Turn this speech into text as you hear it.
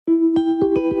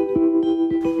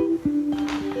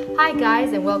Hi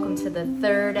guys, and welcome to the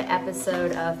third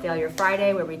episode of Failure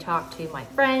Friday, where we talk to my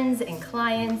friends and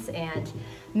clients and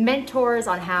mentors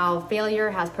on how failure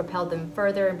has propelled them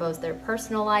further in both their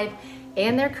personal life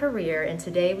and their career. And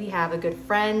today we have a good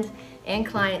friend and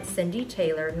client, Cindi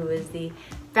Taylor, who is the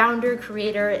founder,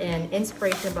 creator, and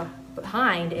inspiration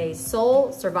behind a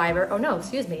soul survivor. Oh no,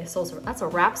 excuse me, that's a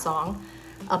rap song.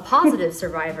 A Positive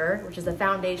Survivor, which is a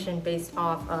foundation based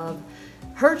off of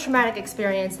her traumatic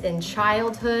experience in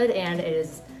childhood, and it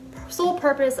is sole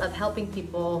purpose of helping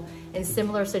people in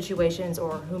similar situations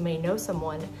or who may know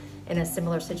someone in a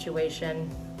similar situation.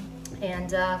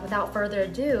 And without further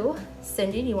ado,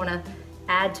 Cindi, do you want to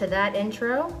add to that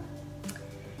intro?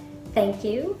 Thank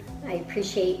you. I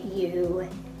appreciate you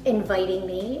inviting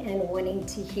me and wanting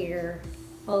to hear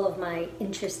all of my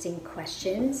interesting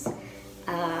questions.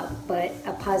 But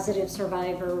A Positive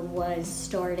Survivor was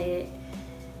started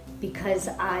because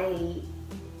I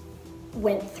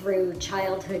went through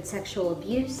childhood sexual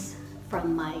abuse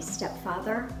from my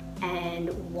stepfather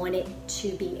and wanted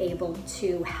to be able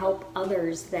to help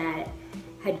others that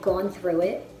had gone through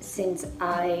it, since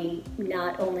I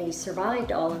not only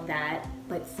survived all of that,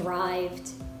 but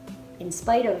thrived in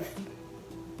spite of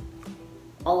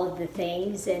all of the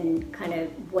things and kind of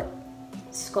what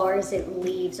scars it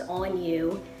leaves on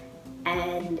you,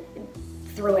 and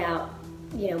throughout,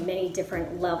 many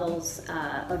different levels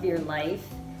of your life,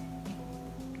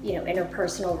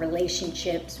 interpersonal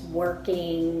relationships,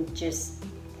 working, just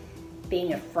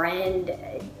being a friend,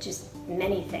 just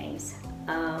many things.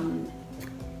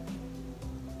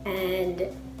 And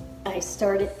I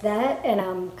started that, and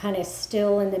I'm kind of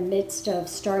still in the midst of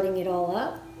starting it all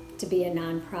up to be a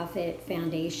nonprofit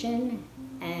foundation,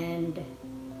 and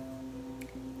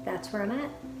that's where I'm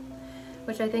at.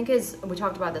 Which I think is, we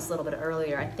talked about this a little bit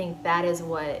earlier, I think that is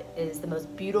what is the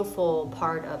most beautiful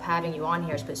part of having you on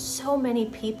here, is because so many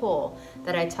people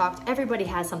that I talked, everybody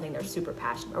has something they're super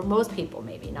passionate, or most people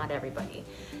maybe, not everybody.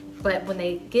 But when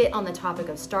they get on the topic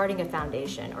of starting a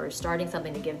foundation or starting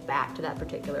something to give back to that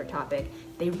particular topic,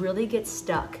 they really get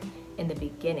stuck in the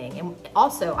beginning. And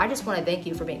also, I just want to thank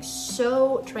you for being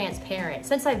so transparent.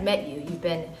 Since I've met you,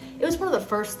 it was one of the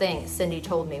first things Cindi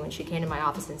told me when she came to my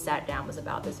office and sat down, was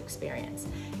about this experience.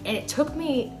 And it took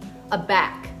me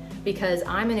aback, because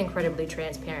I'm an incredibly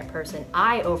transparent person.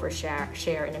 I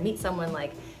overshare, and to meet someone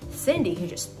like Cindi who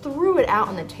just threw it out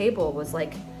on the table was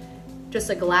like just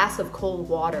a glass of cold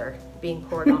water being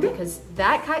poured on me, because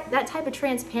that type of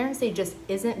transparency just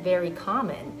isn't very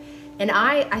common. And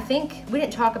I think we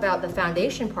didn't talk about the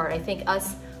foundation part. I think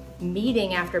us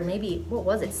meeting after maybe,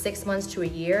 6 months to a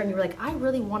year, and you were like, I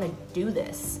really want to do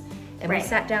this. And right. We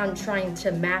sat down trying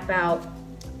to map out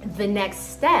the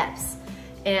next steps.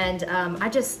 And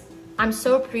I'm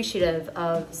so appreciative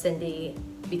of Cindi,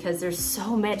 because there's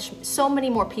so many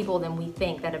more people than we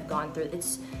think that have gone through.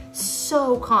 It's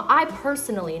so I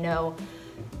personally know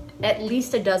at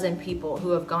least a dozen people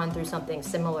who have gone through something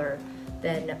similar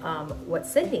than what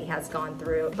Cindi has gone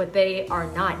through, but they are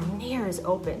not near as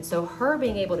open. So her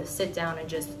being able to sit down and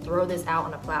just throw this out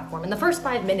on a platform, in the first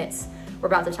 5 minutes we're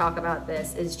about to talk about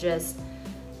this, is just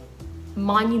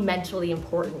monumentally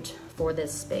important for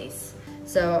this space.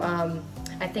 So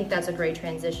I think that's a great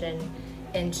transition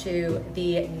into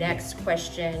the next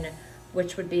question,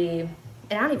 which would be,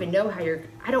 and I don't even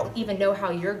know how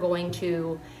you're going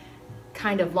to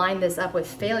kind of line this up with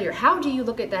failure. How do you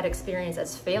look at that experience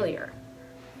as failure?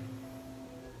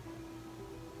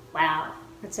 Wow,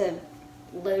 that's a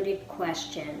loaded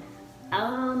question.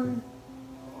 I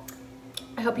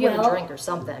hope you have a drink or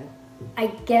something. I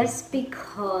guess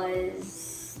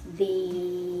because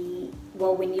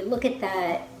when you look at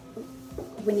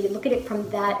it from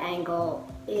that angle,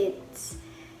 it's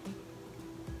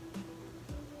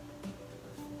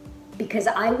because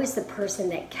I was the person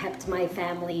that kept my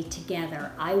family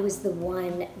together. I was the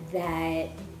one that...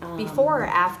 Before or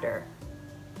after?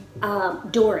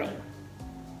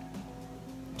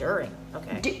 During,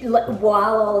 okay.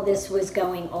 While all this was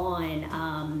going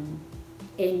on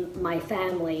in my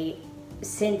family,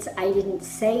 since I didn't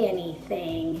say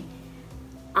anything,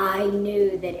 I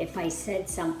knew that if I said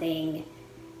something,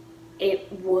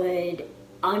 it would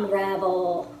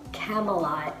unravel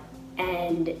Camelot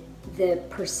and the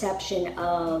perception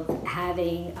of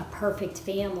having a perfect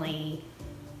family,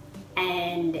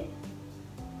 and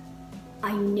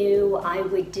I knew I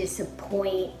would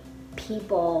disappoint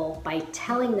people by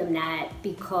telling them that,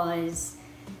 because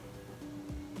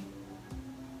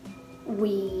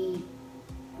we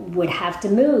would have to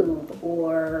move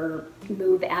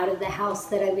out of the house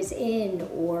that I was in,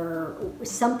 or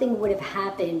something would have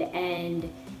happened and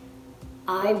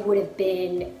I would have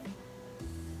been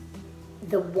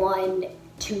the one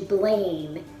to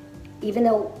blame, even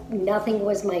though nothing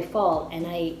was my fault, and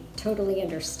I totally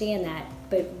understand that.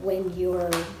 But when you're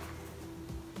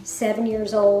 7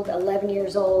 years old, 11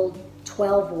 years old,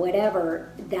 12,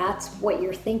 whatever, that's what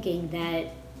you're thinking,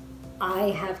 that I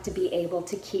have to be able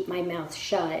to keep my mouth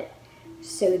shut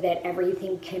so that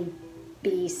everything can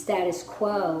be status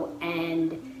quo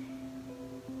and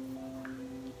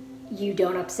you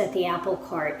don't upset the apple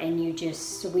cart and you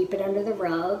just sweep it under the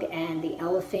rug and the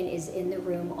elephant is in the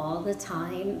room all the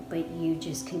time, but you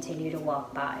just continue to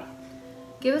walk by.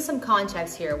 Give us some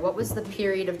context here. What was the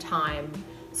period of time,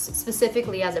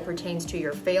 specifically as it pertains to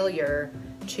your failure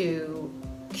to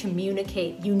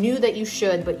communicate? You knew that you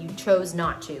should, but you chose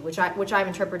not to, which I'm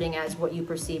interpreting as what you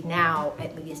perceive now,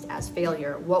 at least, as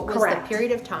failure. What was Correct. the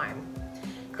period of time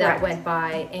that went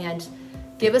by? And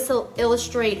give us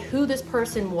illustrate who this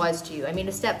person was to you. I mean,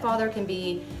 a stepfather can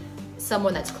be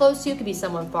someone that's close to you, could be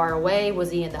someone far away. Was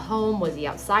he in the home? Was he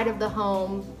outside of the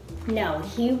home? No,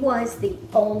 he was the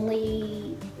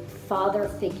only father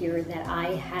figure that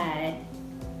I had,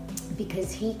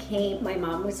 because he came, my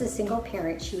mom was a single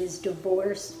parent. She was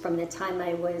divorced from the time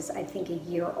I was, I think, a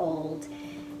year old.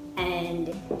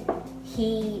 And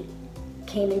he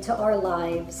came into our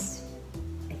lives,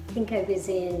 I think I was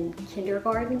in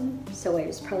kindergarten, so I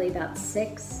was probably about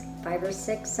 5 or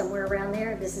 6, somewhere around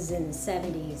there. This is in the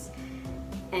 70s.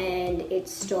 And it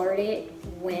started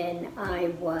when I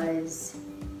was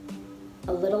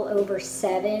a little over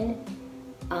 7,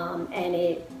 and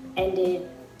it ended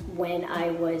when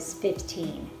I was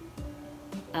 15.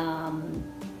 And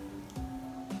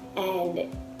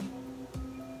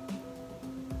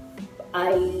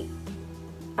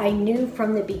I knew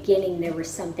from the beginning there was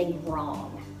something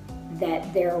wrong,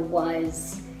 that there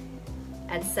was...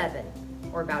 At 7,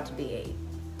 or about to be 8.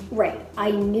 Right.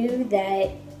 I knew that,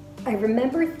 I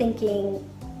remember thinking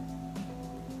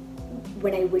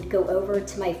when I would go over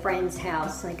to my friend's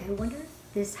house, like, I wonder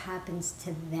if this happens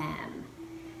to them.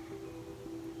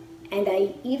 And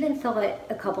I even thought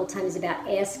a couple times about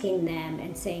asking them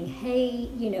and saying, hey,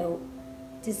 you know,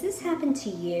 does this happen to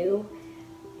you?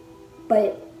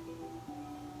 But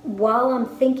while I'm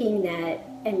thinking that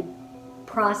and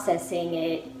processing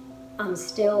it, I'm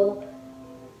still,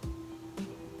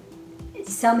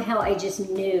 somehow I just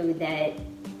knew that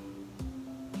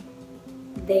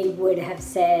they would have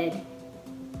said,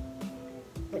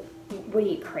 what are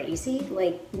you, crazy?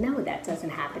 Like, no, that doesn't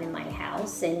happen in my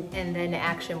house. And then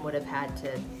action would have had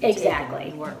to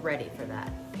exactly. You weren't ready for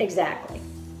that. Exactly.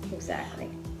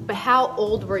 But how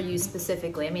old were you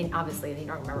specifically? I mean, obviously you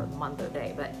don't remember the month or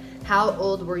day, but how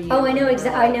old were you? Oh, I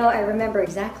know. I remember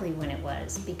exactly when it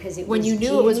was, because it was when you knew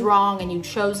June. It was wrong and you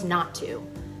chose not to.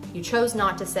 You chose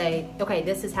not to say, okay,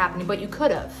 this is happening, but you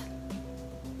could have.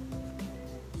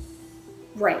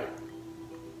 Right.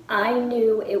 I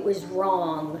knew it was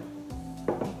wrong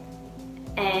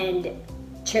and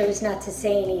chose not to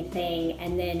say anything,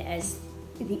 and then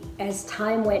as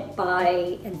time went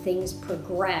by and things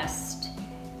progressed,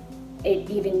 it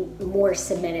even more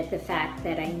cemented the fact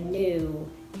that I knew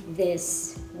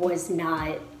this was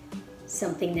not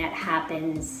something that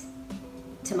happens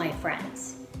to my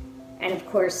friends. And of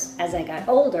course, as I got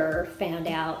older, found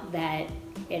out that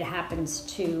it happens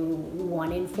to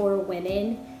 1 in 4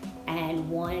 women and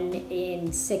 1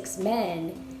 in 6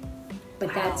 men,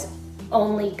 but wow. That's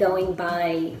only going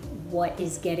by what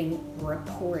is getting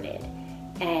reported.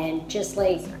 And just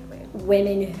like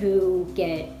women who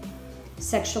get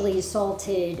sexually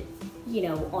assaulted, you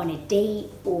know, on a date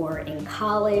or in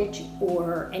college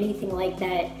or anything like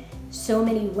that, so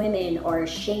many women are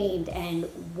ashamed and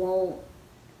won't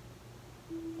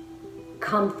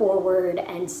come forward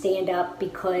and stand up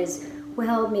because,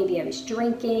 well, maybe I was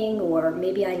drinking, or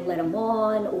maybe I let him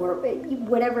on, or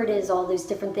whatever it is, all those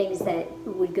different things that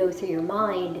would go through your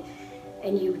mind,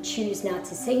 and you choose not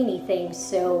to say anything.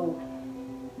 So,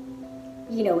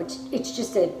 you know, it's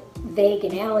just a vague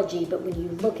analogy, but when you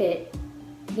look at,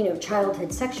 you know,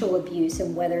 childhood sexual abuse,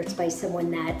 and whether it's by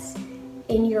someone that's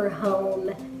in your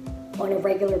home on a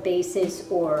regular basis,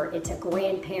 or it's a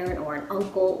grandparent or an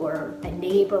uncle or a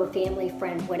neighbor, family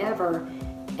friend, whatever,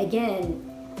 again,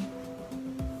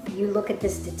 you look at the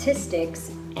statistics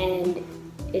and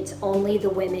it's only the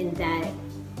women that,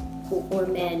 or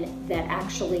men that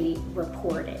actually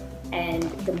report it. And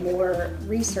the more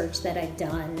research that I've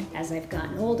done as I've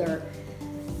gotten older,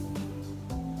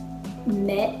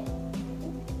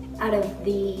 out of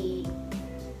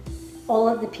all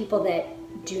of the people that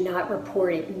do not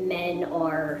report it, men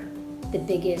are the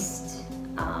biggest.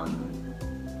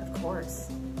 Of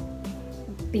course.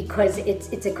 Because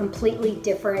it's a completely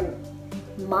different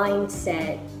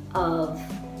mindset of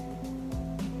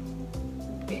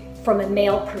from a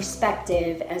male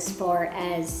perspective, as far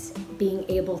as being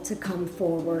able to come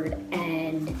forward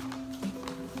and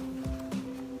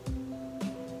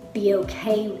be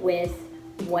okay with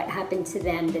what happened to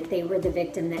them, that they were the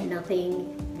victim, that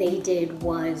nothing they did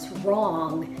was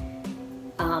wrong,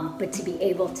 but to be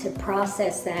able to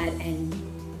process that and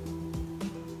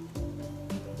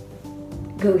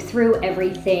go through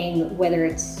everything, whether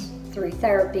it's through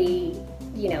therapy,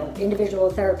 you know, individual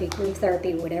therapy, group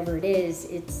therapy, whatever it is,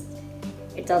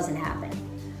 it doesn't happen.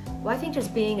 Well, I think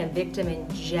just being a victim in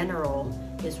general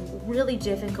is really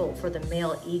difficult for the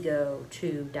male ego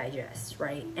to digest,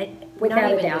 right? And Without not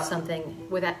a even doubt. with something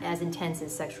as intense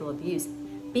as sexual abuse.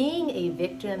 Being a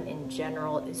victim in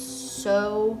general is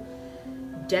so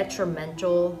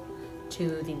detrimental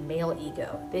to the male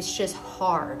ego. It's just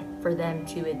hard for them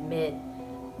to admit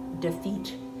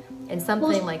defeat. And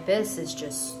something like this is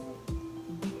just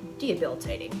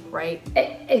debilitating, right?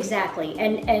 Exactly.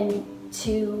 And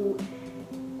to,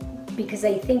 because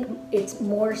I think it's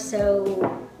more so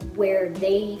where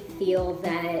they feel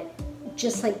that,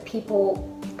 just like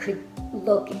people could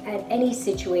look at any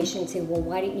situation and say, well,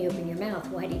 why didn't you open your mouth?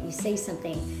 Why didn't you say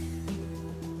something?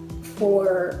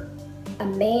 For a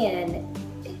man,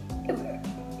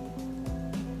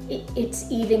 it's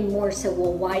even more so,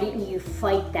 well, why didn't you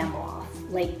fight them off?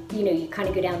 Like, you know, you kind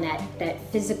of go down that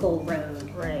physical road.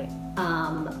 Right.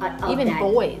 Even that.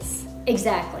 Boys.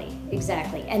 Exactly.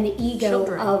 And the ego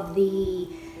Children. of the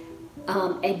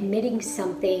admitting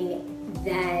something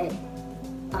that,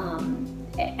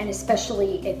 and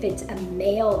especially if it's a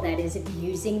male that is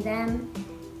abusing them,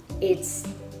 it's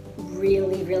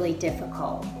really, really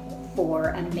difficult for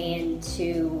a man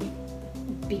to,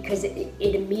 because it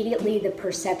immediately, the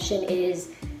perception is,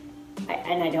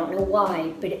 and I don't know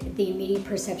why, but the immediate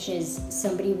perception is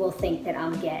somebody will think that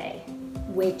I'm gay,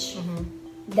 which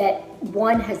that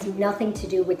one has nothing to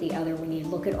do with the other. When you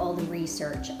look at all the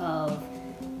research of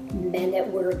men that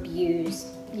were abused,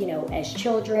 you know, as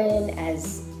children,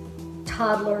 as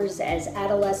toddlers, as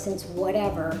adolescents,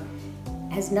 whatever,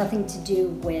 has nothing to do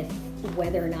with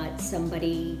whether or not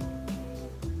somebody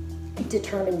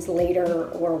determines later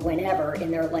or whenever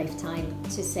in their lifetime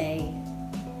to say,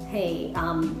 hey,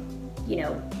 you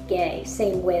know, gay.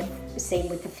 Same with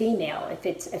the female. If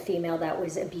it's a female that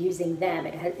was abusing them,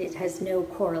 it has no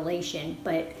correlation.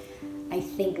 But I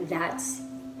think that's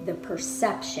the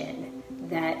perception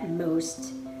that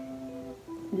most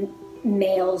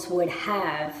males would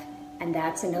have, and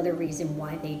that's another reason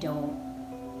why they don't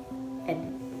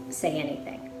say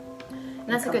anything. And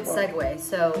that's a good segue.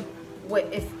 So what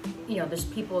if, you know, there's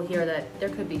people here that there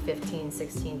could be 15,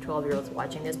 16, 12-year-olds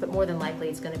watching this, but more than likely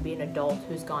it's going to be an adult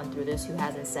who's gone through this, who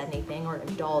hasn't said anything, or an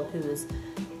adult who is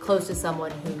close to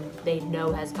someone who they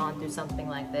know has gone through something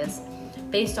like this.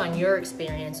 Based on your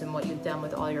experience and what you've done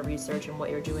with all your research and what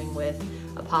you're doing with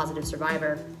A Positive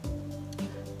Survivor,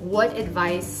 what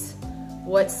advice,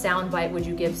 what soundbite would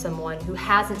you give someone who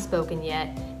hasn't spoken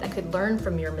yet that could learn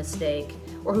from your mistake,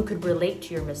 or who could relate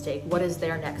to your mistake? What is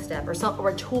their next step, or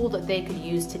a tool that they could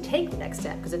use to take the next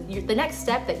step? Because the next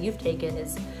step that you've taken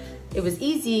is, it was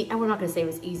easy, and we're not going to say it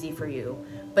was easy for you,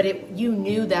 but you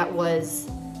knew that was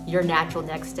your natural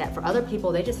next step. For other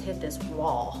people, they just hit this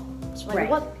wall. It's like,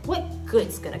 what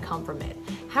good's going to come from it?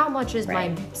 How much is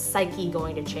my psyche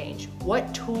going to change?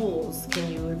 What tools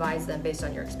can you advise them based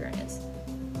on your experience?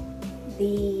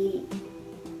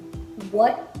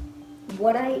 What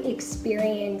I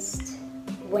experienced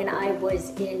when I was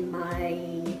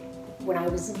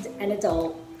an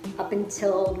adult up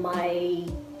until my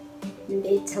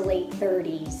mid to late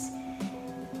 30s,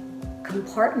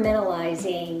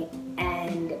 compartmentalizing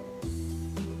and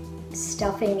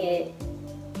stuffing it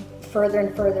further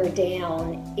and further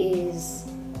down is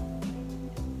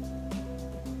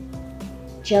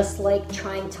just like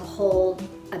trying to hold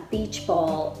a beach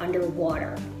ball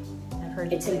underwater. I've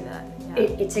heard you say that. Yeah.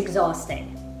 It's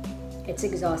exhausting. It's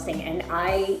exhausting. And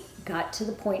I got to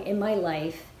the point in my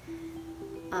life,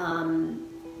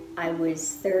 I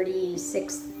was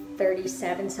 36,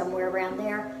 37, somewhere around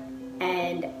there,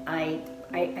 and I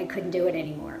couldn't do it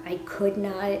anymore. I could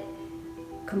not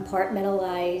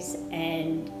compartmentalize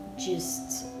and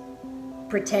just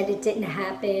pretend it didn't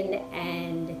happen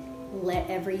and let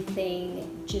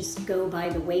everything just go by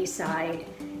the wayside,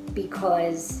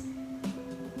 because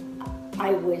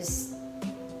I was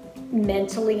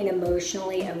mentally and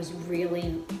emotionally,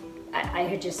 I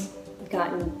had just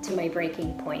gotten to my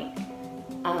breaking point.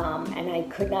 And I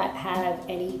could not have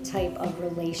any type of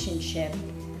relationship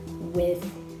with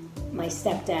my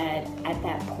stepdad at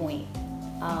that point.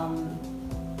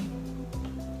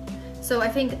 So I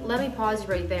think, let me pause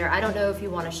right there. I don't know if you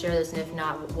want to share this, and if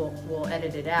not, we'll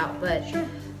edit it out. But Sure.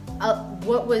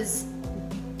 What was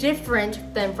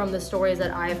different than from the stories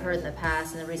that I've heard in the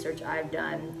past and the research I've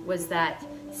done was that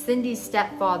Cindy's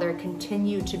stepfather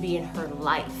continued to be in her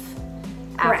life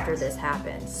after this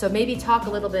happened. So maybe talk a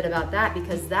little bit about that,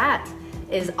 because that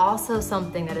is also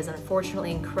something that is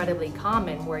unfortunately incredibly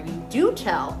common, where you do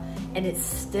tell and it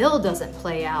still doesn't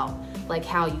play out like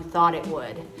how you thought it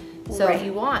would. So if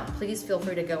you want, please feel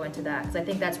free to go into that, because I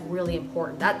think that's really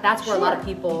important. That's where a lot of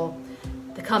people,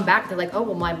 to come back, they're like, oh,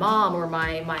 well, my mom or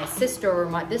my sister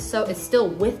or so is still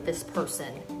with this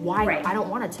person. Why? I don't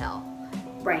want to tell.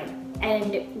 Right.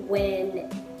 And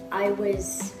when I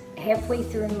was halfway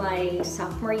through my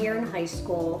sophomore year in high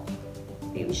school,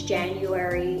 it was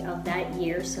January of that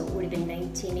year, so it would have been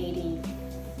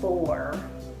 1984,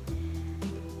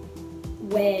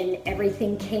 when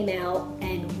everything came out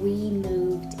and we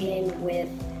moved in with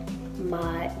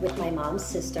my mom's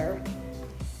sister.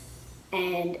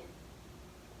 And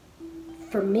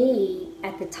for me,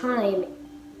 at the time,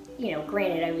 you know,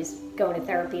 granted, I was going to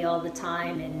therapy all the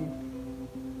time, and,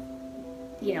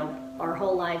 you know, our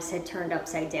whole lives had turned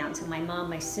upside down. So my mom,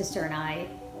 my sister, and I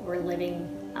were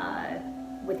living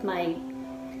with my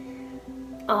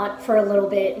aunt for a little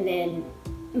bit, and then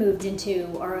moved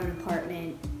into our own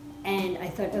apartment. And I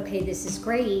thought, okay, this is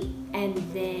great. And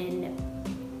then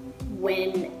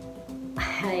when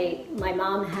my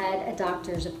mom had a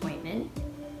doctor's appointment,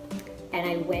 and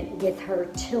I went with her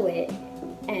to it,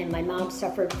 and my mom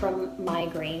suffered from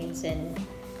migraines, and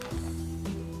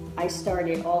I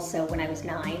started also when I was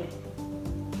 9.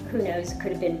 Who knows, it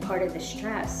could have been part of the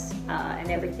stress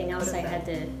and everything else I had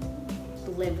to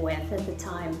live with at the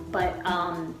time. But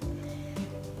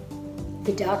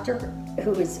the doctor,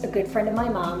 who was a good friend of my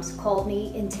mom's, called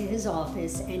me into his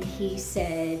office, and he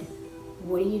said,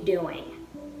 "What are you doing?"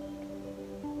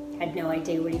 Had no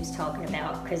idea what he was talking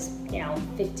about, because, you know, I'm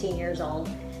 15 years old.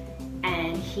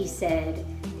 And he said,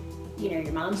 you know,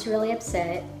 your mom's really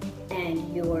upset,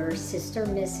 and your sister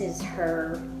misses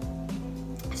her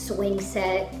swing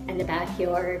set in the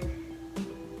backyard.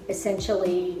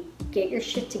 Essentially, get your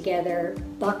shit together,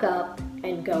 buck up,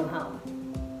 and go home.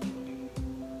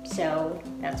 So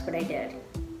that's what I did.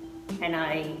 And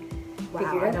I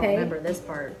figured, I don't remember this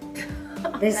part.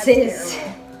 This is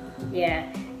terrible.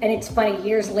 Yeah. And it's funny,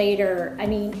 years later, I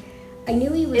mean, I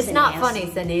knew he was It's not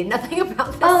funny, Cindy. Nothing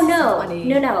about this Oh, no. is funny.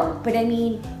 No. But I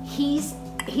mean, he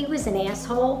was an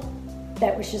asshole.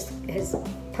 That was just his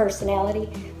personality.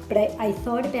 But I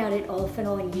thought about it off and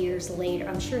on years later.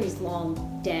 I'm sure he's long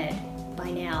dead by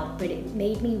now. But it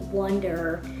made me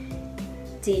wonder,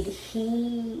 did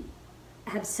he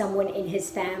have someone in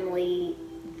his family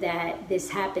that this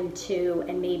happened to,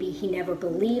 and maybe he never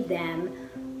believed them?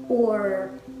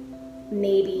 Or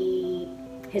maybe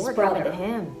his brother, to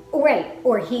him, right?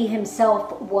 Or he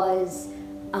himself was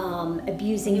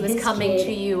abusing his kid. He was coming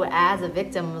to you as a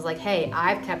victim and was like, "Hey,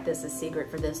 I've kept this a secret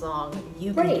for this long.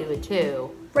 You can do it too."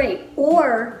 Right.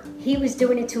 Or he was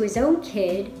doing it to his own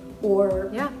kid, or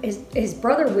his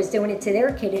brother was doing it to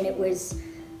their kid, and it was,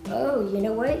 oh, you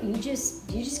know what? You just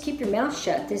keep your mouth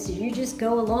shut. You just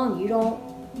go along. You don't,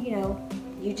 you know,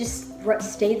 you just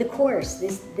stay the course.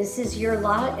 This is your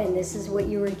lot, and this is what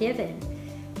you were given.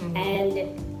 Mm-hmm.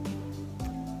 And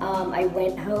I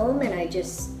went home, and I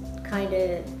just kind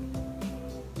of,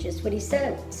 just what he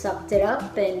said, sucked it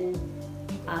up, and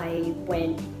I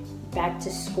went back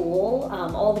to school.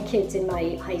 All the kids in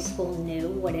my high school knew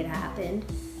what had happened.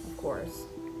 Of course.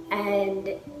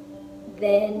 And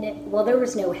then, well, there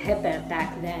was no HIPAA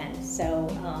back then, so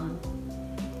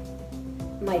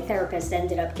my therapist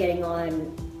ended up getting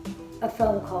on a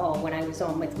phone call when I was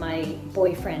on with my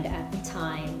boyfriend at the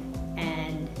time,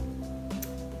 and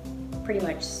pretty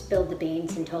much spilled the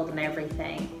beans and told him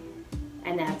everything.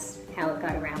 And that's how it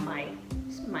got around my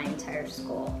entire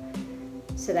school.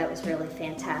 So that was really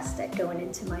fantastic going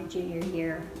into my junior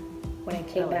year when I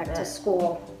came back to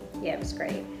school. Yeah, it was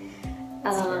great.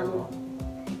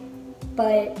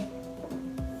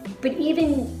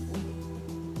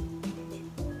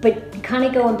 But kind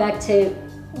of going back to,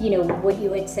 you know, what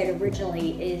you had said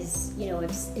originally is, you know,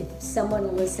 if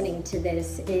someone listening to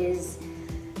this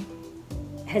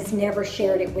has never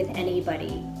shared it with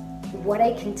anybody, what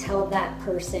I can tell that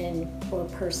person or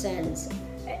persons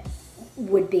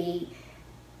would be,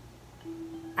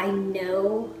 I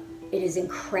know it is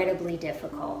incredibly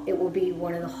difficult. It will be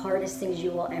one of the hardest things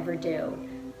you will ever do.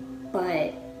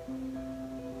 But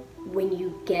when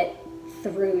you get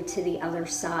through to the other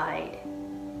side,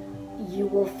 you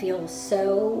will feel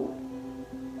so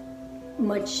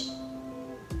much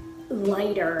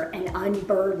lighter and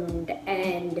unburdened,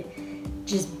 and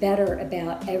just better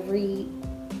about every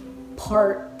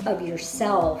part of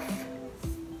yourself,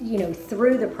 you know,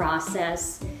 through the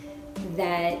process,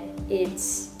 that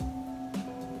it's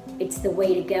the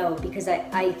way to go. Because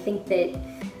I think that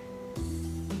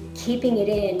keeping it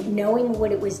in, knowing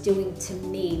what it was doing to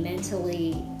me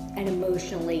mentally and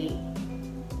emotionally,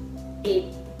 it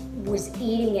was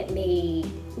eating at me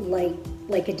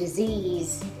like a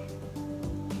disease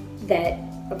that,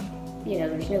 you know,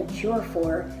 there's no cure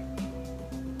for.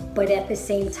 But at the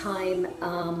same time,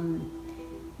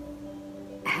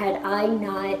 had I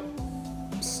not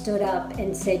stood up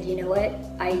and said, you know what,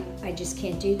 I just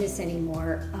can't do this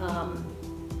anymore,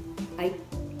 I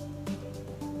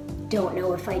don't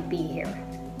know if I'd be here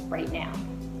right now.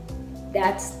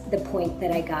 That's the point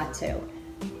that I got to.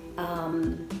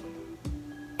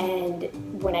 And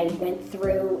when I went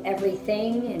through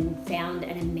everything and found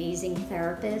an amazing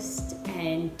therapist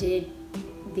and did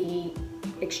the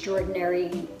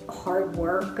extraordinary hard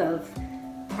work of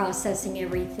processing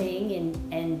everything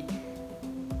and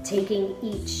taking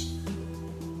each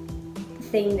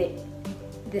thing that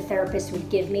the therapist would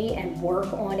give me and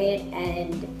work on it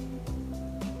and,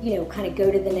 you know, kind of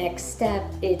go to the next step,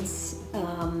 it's,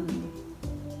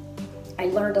 I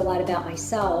learned a lot about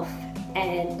myself,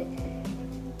 and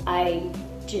I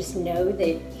just know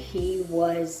that he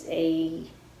was a,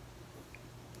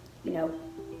 you know,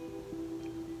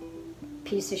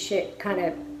 piece of shit kind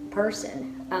of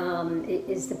person,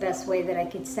 is the best way that I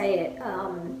could say it.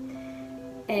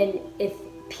 And if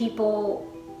people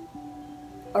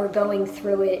are going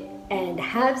through it and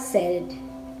have said,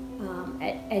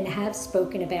 and have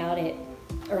spoken about it,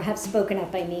 or have spoken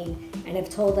up, I mean, and have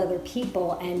told other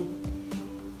people and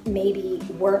maybe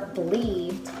weren't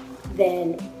believed,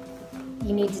 then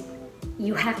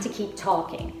you have to keep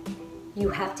talking. You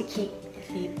have to keep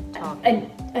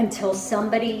talking until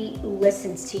somebody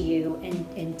listens to you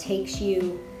and takes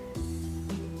you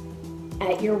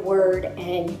at your word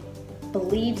and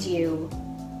believes you,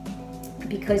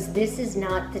 because this is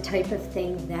not the type of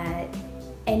thing that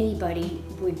anybody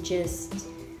would just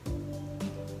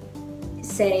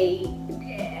say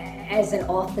as an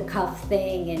off-the-cuff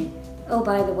thing and, oh,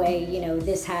 by the way, you know,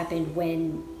 this happened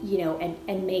when, you know,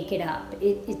 and make it up.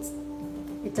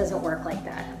 It doesn't work like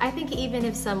that. I think even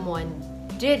if someone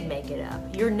did make it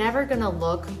up, you're never gonna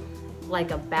look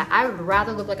like I would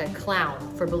rather look like a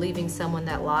clown for believing someone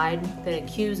that lied than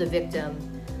accuse a victim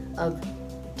of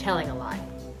telling a lie.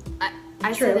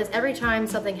 I say this every time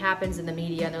something happens in the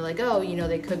media and they're like, oh, you know,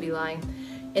 they could be lying,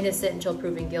 innocent until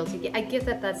proven guilty. I get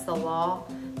that that's the law,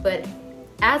 but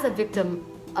as a victim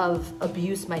of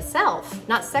abuse myself,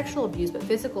 not sexual abuse, but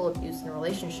physical abuse in a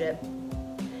relationship,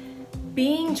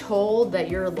 being told that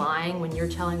you're lying when you're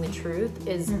telling the truth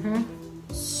is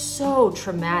so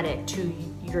traumatic to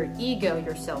your ego,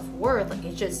 your self-worth. Like,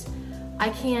 it's just, I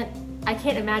can't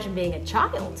imagine being a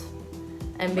child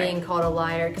and being called a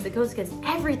liar, because it goes against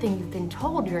everything you've been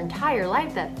told your entire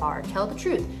life that far. Tell the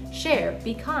truth, share,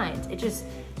 be kind.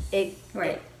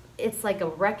 It's like a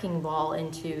wrecking ball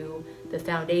into the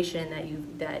foundation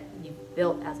that you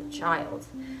built as a child.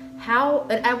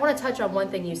 And I want to touch on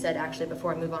one thing you said actually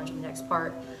before I move on to the next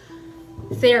part.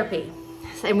 Therapy.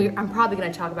 And I'm probably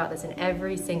going to talk about this in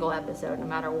every single episode, no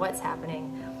matter what's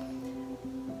happening.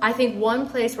 I think one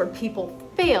place where people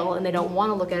fail, and they don't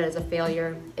want to look at it as a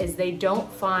failure, is they don't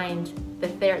find the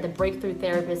breakthrough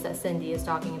therapist that Cindi is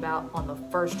talking about on the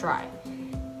first try.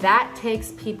 That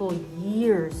takes people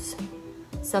years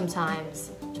sometimes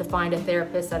to find a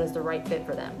therapist that is the right fit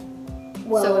for them.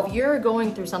 Well, so if you're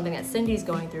going through something that Cindy's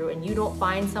going through and you don't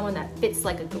find someone that fits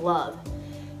like a glove,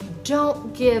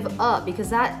 don't give up, because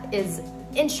that is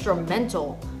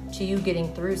instrumental to you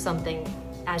getting through something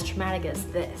as traumatic as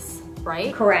this,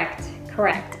 right? Correct.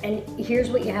 And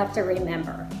here's what you have to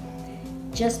remember.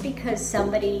 Just because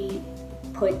somebody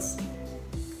puts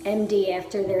MD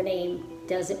after their name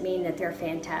doesn't mean that they're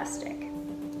fantastic.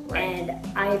 Right. And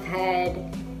I've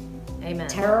had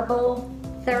terrible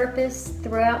therapists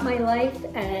throughout my life,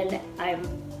 and I,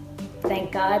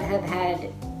 thank God, have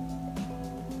had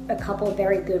a couple of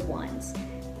very good ones.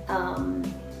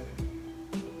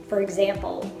 For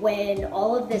example, when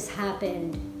all of this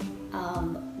happened,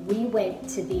 we went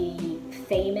to the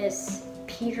famous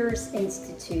Peters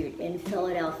Institute in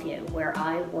Philadelphia, where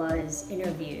I was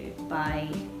interviewed by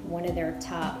one of their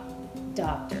top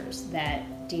doctors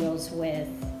that deals with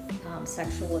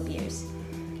sexual abuse,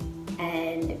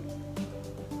 and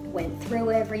went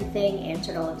through everything,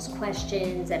 answered all his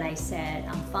questions, and I said,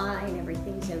 I'm fine,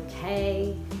 everything's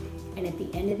okay. And at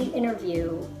the end of the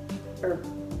interview, or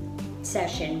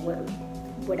session,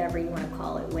 whatever you want to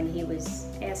call it, when he was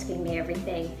asking me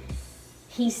everything,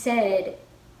 he said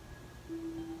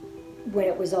when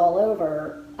it was all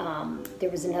over, there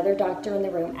was another doctor in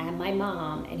the room and my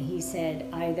mom, and he said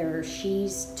either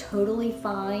she's totally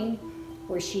fine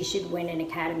or she should win an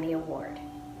Academy Award.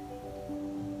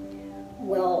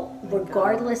 Well,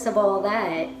 regardless of all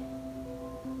that,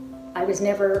 I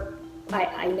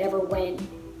never went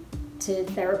to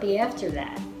therapy after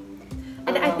that.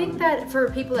 And I think that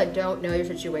for people that don't know your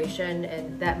situation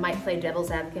and that might play devil's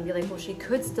advocate and be like, well, she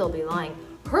could still be lying.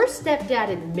 Her stepdad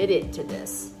admitted to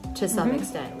this to some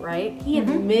extent, right? He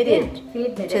admitted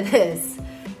to this.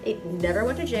 It never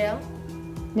went to jail.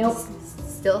 Nope.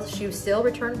 She was still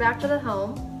returned back to the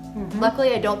home.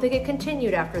 Luckily, I don't think it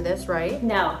continued after this, right?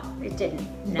 No, it didn't.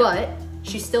 No. But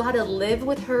she still had to live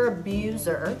with her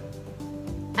abuser.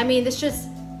 I mean, this just,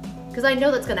 because I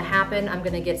know that's going to happen. I'm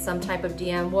going to get some type of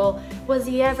DM. Well, was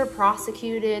he ever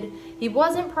prosecuted? He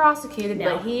wasn't prosecuted,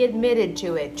 No. but he admitted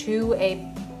to it, to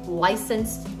a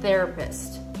licensed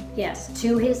therapist. Yes,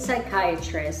 to his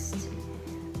psychiatrist.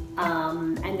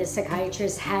 And the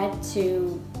psychiatrist had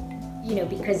to,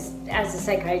 because as a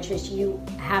psychiatrist, you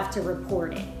have to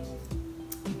report it.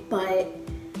 But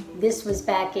this was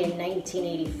back in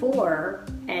 1984,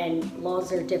 and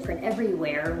laws are different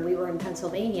everywhere. We were in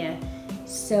Pennsylvania.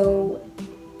 So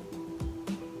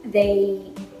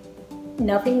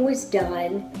nothing was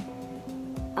done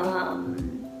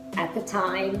at the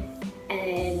time,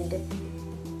 and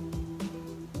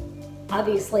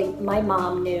obviously my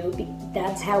mom knew.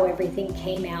 That's how everything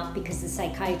came out, because the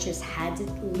psychiatrist had to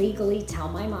legally tell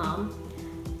my mom,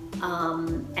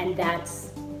 and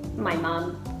my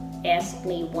mom asked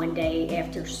me one day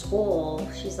after school,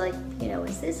 she's like,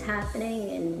 is this happening?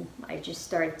 And I just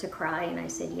started to cry, and I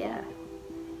said, yeah.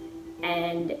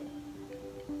 And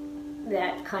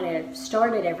that kind of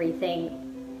started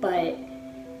everything. But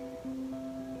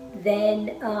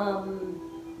then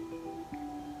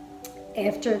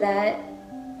after that,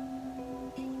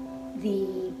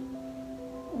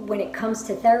 when it comes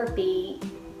to therapy,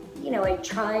 I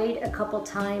tried a couple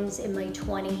times in my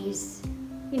 20s,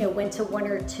 went to one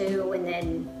or two, and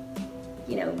then,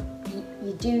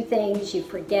 you do things, you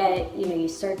forget, you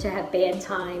start to have bad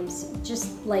times,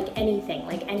 just like anything,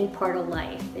 like any part of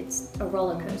life. It's a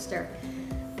roller coaster.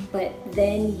 But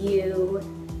then you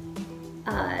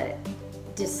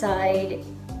decide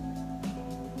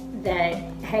that,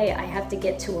 hey, I have to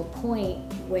get to a point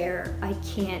where I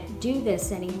can't do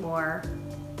this anymore.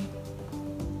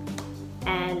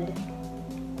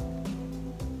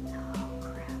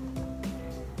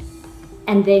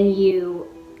 And then you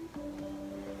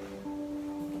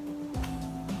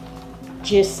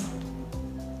just,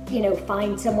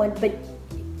 find someone. But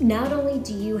not only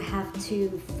do you have to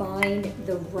find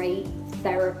the right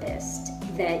therapist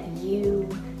that you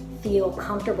feel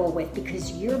comfortable with,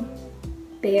 because you're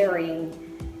bearing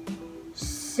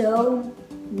so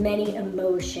many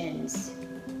emotions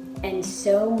and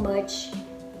so much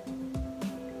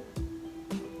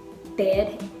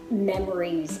bad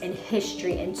memories and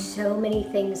history, and so many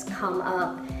things come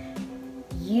up.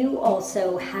 You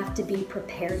also have to be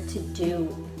prepared to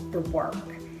do the work,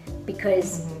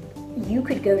 because you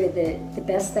could go to the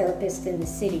best therapist in the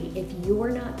city. If you're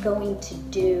not going to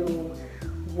do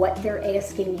what they're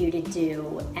asking you to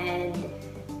do, and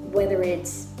whether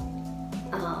it's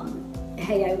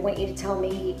hey, I want you to tell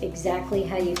me exactly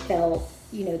how you felt,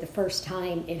 the first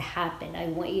time it happened. I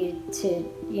want you to,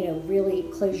 really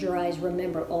close your eyes,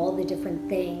 remember all the different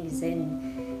things,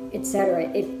 and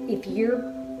etc. If you're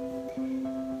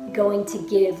going to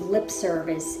give lip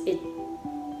service,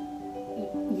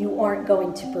 you aren't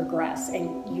going to progress,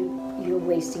 and you're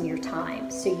wasting your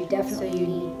time. So you definitely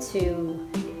need to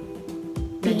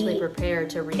mentally prepared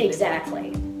to read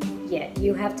exactly. Yeah,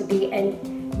 you have to be, and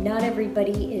not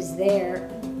everybody is there,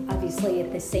 obviously,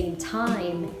 at the same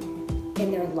time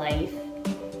in their life,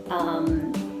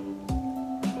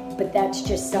 but that's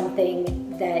just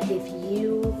something that if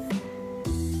you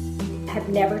have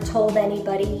never told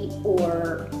anybody,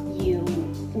 or you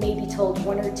maybe told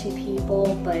one or two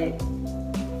people, but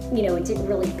it didn't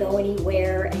really go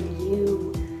anywhere, and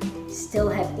you still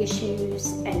have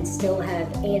issues and still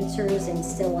have answers and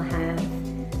still have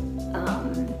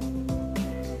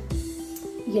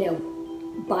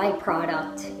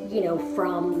byproduct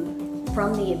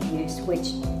from the abuse,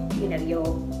 which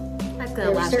that's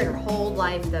gonna last your whole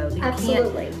life, though. You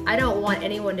absolutely. I don't want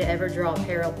anyone to ever draw a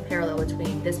parallel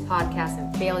between this podcast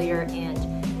and failure, and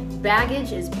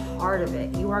baggage is part of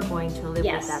it. You are going to live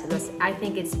with that. Because I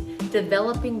think it's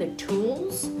developing the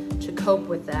tools to cope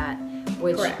with that,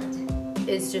 which correct.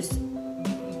 is just,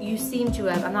 you seem to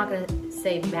have, I'm not gonna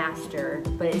say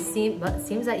mastered, but it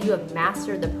seems that you have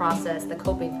mastered the process, the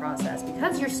coping process,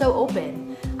 because you're so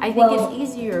open. I think it's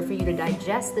easier for you to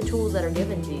digest the tools that are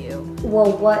given to you.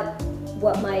 Well,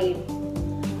 what my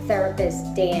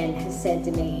therapist Dan has said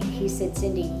to me, he said,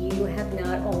 Cindi, you have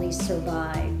not only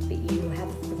survived, but you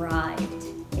have thrived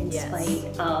in spite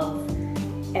of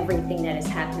everything that has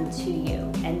happened to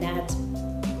you. And that's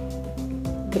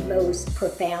the most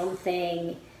profound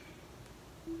thing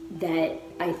that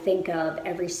I think of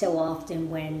every so often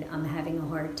when I'm having a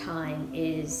hard time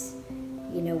is,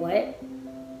 you know what?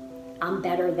 I'm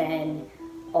better than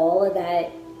all of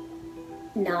that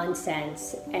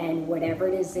nonsense and whatever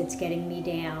it is that's getting me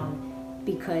down,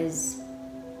 because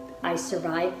I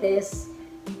survived this,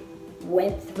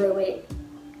 went through it,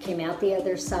 came out the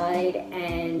other side,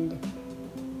 and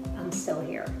I'm still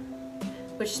here.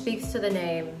 Which speaks to the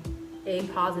name, a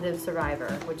positive survivor,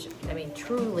 which, I mean,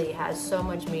 truly has so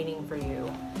much meaning for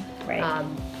you. Right.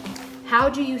 How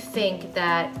do you think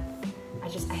that, I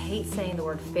hate saying the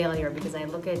word failure because I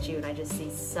look at you and I just see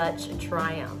such a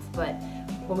triumph, but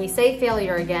when we say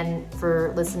failure, again,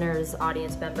 for listeners,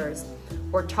 audience members,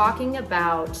 we're talking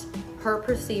about her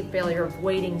perceived failure of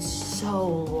waiting so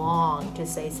long to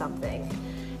say something.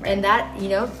 And that, you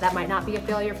know, that might not be a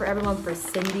failure for everyone. For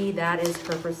Cindi, that is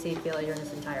her perceived failure in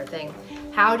this entire thing.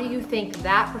 How do you think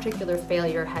that particular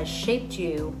failure has shaped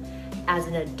you as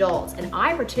an adult? And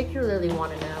I particularly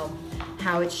want to know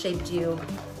how it shaped you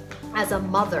as a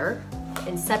mother,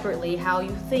 and separately, how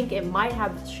you think it might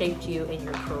have shaped you in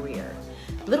your career.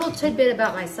 Little tidbit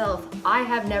about myself, I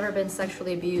have never been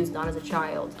sexually abused, not as a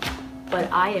child,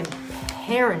 but I am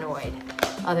paranoid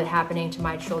of it happening to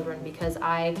my children because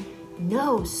I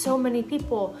know so many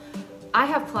people. I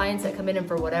have clients that come in and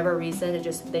for whatever reason,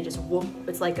 they just whoop,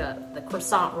 it's like the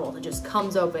croissant roll that just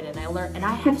comes open, and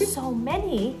I have so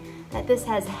many that this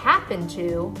has happened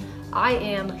to. I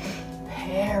am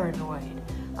paranoid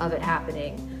of it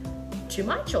happening to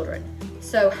my children.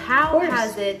 So how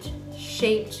has it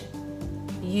shaped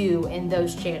you in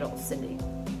those channels, Cindi?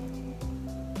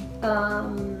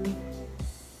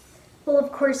 Well,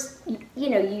 of course, you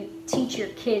know, you teach your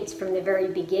kids from the very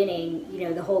beginning, you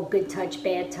know, the whole good touch,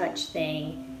 bad touch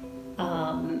thing.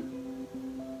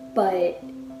 But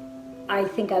I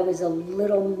think I was a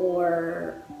little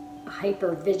more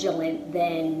hyper vigilant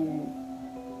than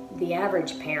the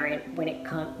average parent when it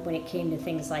came to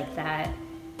things like that.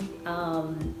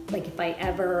 Like if I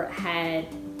ever had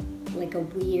like a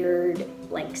weird,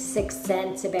 like sixth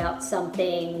sense about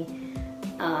something,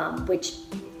 which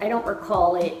I don't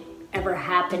recall it ever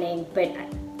happening, but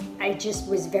I just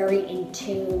was very in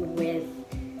tune with,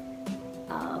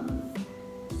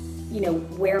 you know,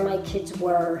 where my kids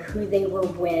were, who they were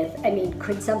with. I mean,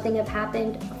 could something have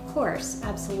happened? Of course,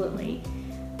 absolutely.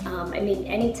 I mean,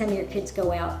 anytime your kids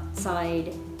go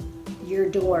outside your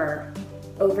door,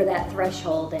 over that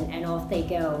threshold, and off they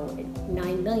go,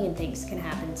 9 million things can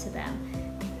happen to them.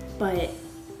 But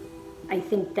I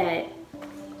think that,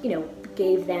 you know,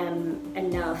 gave them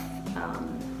enough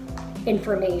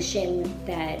information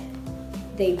that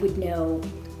they would know,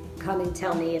 come and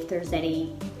tell me if there's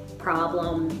any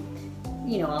problem.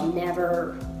 You know, I'll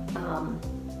never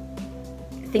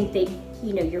think that,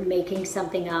 you know, you're making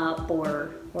something up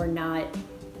or not,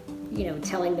 you know,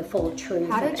 telling the full truth.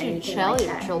 How did you tell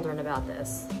your children about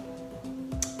this?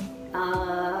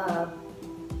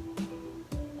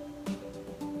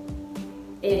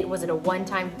 Was it a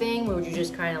one-time thing, or were you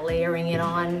just kind of layering it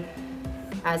on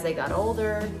as they got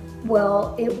older?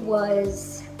 Well, it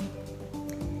was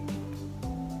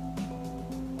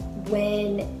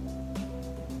when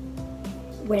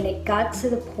it got to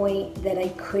the point that I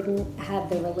couldn't have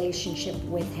the relationship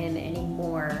with him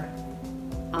anymore,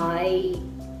 I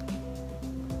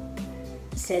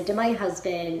said to my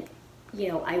husband, you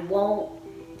know, I won't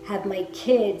have my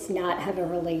kids not have a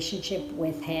relationship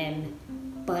with him,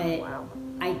 but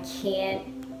I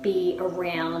can't be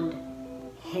around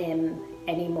him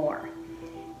anymore.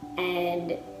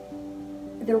 And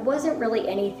there wasn't really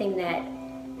anything that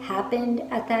happened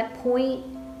at that point.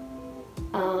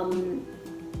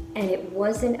 And it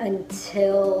wasn't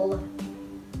until,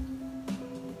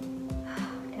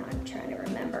 now I'm trying to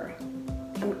remember.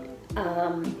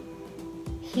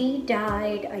 He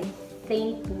died, I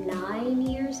think, 9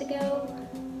 years ago.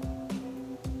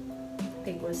 I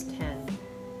think it was 10.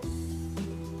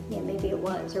 Yeah, maybe it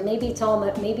was, or maybe it's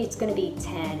maybe it's going to be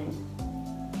 10,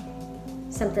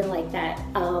 something like that.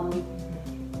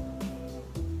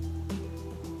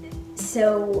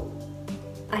 So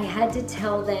I had to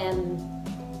tell them.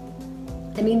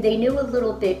 I mean, they knew a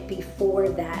little bit before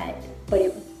that, but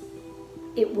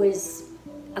it was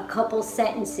a couple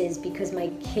sentences because my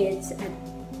kids,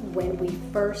 when we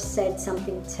first said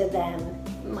something to them,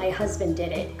 my husband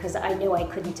did it because I knew I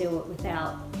couldn't do it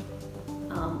without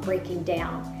breaking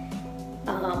down.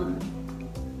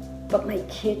 But my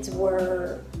kids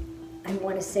were, I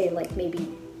want to say like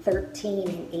maybe 13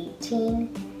 and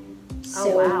 18.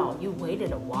 So, oh wow, you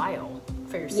waited a while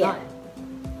for your son.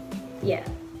 Yeah.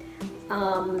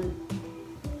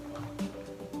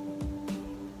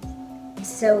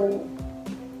 So,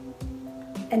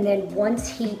 and then once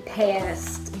he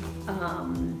passed,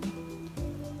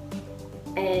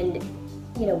 and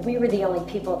you know, we were the only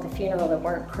people at the funeral that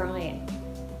weren't crying,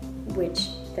 which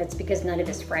that's because none of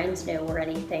his friends knew or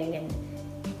anything, and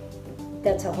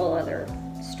that's a whole other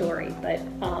story. But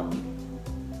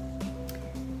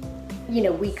you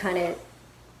know, we kind of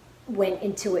went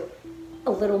into it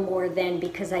a little more then,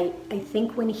 because I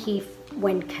think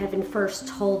when Kevin first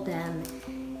told them,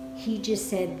 he just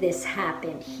said this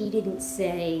happened. He didn't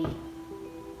say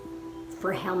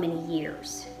for how many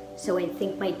years. So I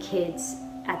think my kids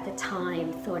at the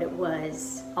time thought it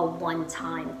was a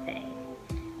one-time thing.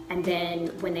 And then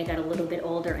when they got a little bit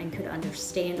older and could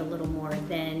understand a little more,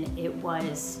 then it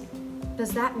was.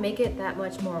 Does that make it that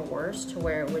much more worse to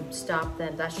where it would stop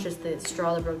them? That's just the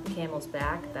straw that broke the camel's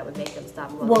back that would make them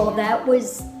stop looking? Well, that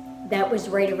was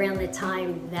right around the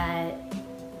time that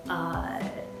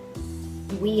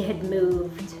we had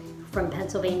moved from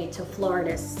Pennsylvania to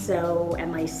Florida. So,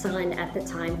 and my son at the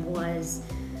time was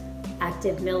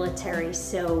active military,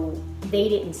 so they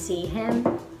didn't see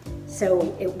him.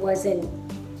 So it wasn't,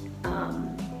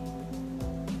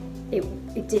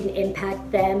 it didn't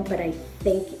impact them, but I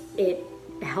think it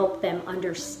helped them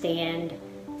understand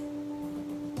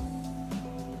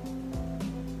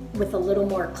with a little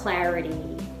more clarity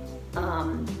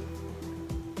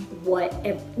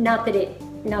not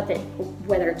that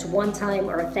whether it's one time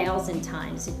or 1,000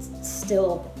 times, it's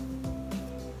still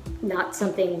not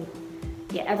something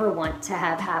you ever want to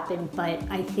have happen, but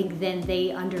I think then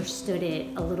they understood it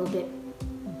a little bit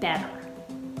better,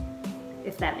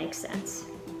 if that makes sense.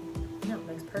 No, it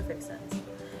makes perfect sense.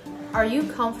 Are you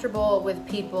comfortable with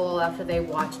people after they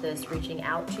watch this reaching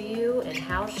out to you, and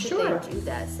how should they do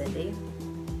that, Cindi?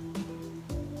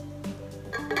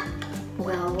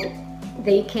 Well,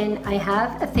 they can, I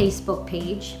have a Facebook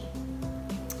page,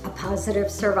 A Positive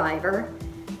Survivor,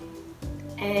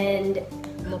 and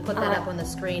we'll put that up on the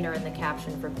screen or in the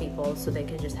caption for people so they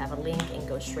can just have a link and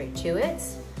go straight to it.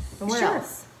 And where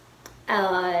else?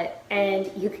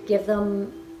 And you could give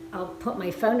them, I'll put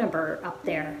my phone number up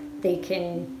there. They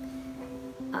can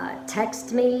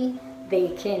text me,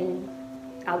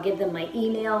 I'll give them my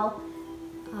email,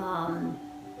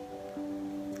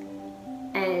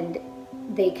 and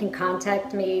they can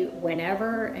contact me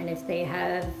whenever, and if they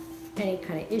have any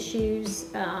kind of issues.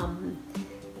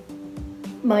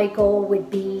 My goal would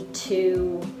be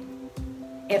to,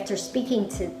 after speaking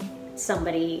to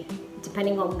somebody,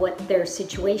 depending on what their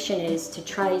situation is, to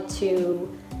try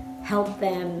to help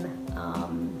them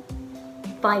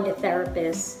find a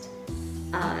therapist,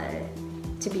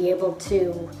 to be able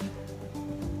to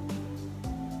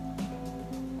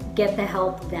get the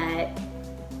help that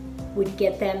would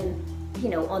get them, you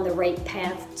know, on the right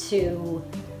path to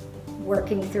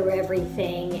working through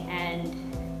everything and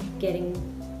getting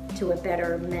to a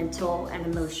better mental and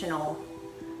emotional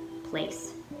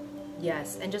place.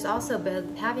 Yes, and just also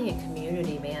having a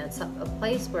community, man, a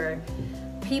place where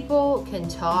people can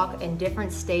talk in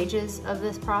different stages of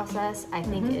this process, I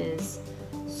think is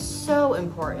so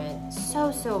important,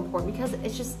 so important, because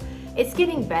it's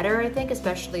getting better, I think,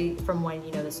 especially from when,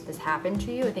 you know, this happened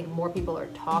to you. I think more people are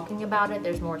talking about it,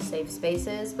 there's more safe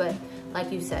spaces, but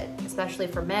like you said, especially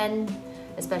for men,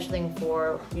 especially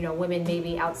for, you know, women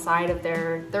maybe outside of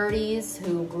their 30s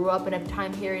who grew up in a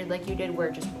time period like you did where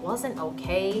it just wasn't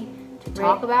okay to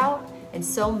talk about, and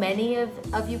so many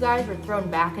of you guys were thrown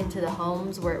back into the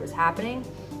homes where it was happening.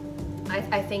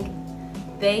 I think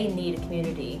they need a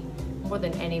community more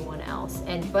than anyone else,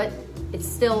 but it's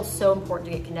still so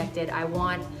important to get connected. I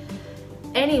want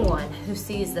anyone who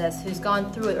sees this, who's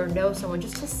gone through it or knows someone,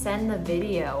 just to send the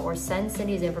video or send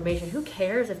Cindi's information. Who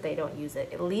cares if they don't use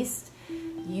it? At least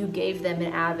you gave them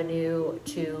an avenue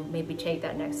to maybe take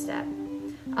that next step.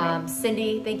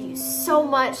 Cindi, thank you so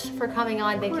much for coming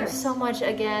on. Thank you so much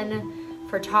again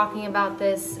for talking about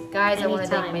this. Guys, I want to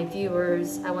thank my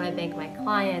viewers. I want to thank my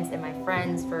clients and my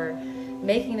friends for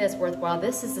making this worthwhile.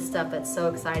 This is the stuff that's so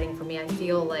exciting for me. I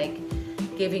feel like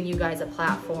giving you guys a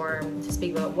platform to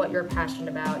speak about what you're passionate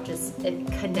about,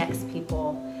 it connects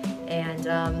people. And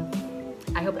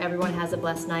I hope everyone has a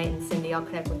blessed night. And Cindi, I'll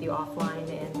connect with you offline.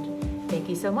 And thank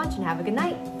you so much and have a good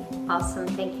night. Awesome.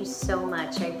 Thank you so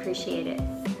much. I appreciate it.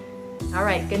 All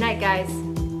right. Good night, guys.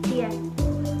 See ya.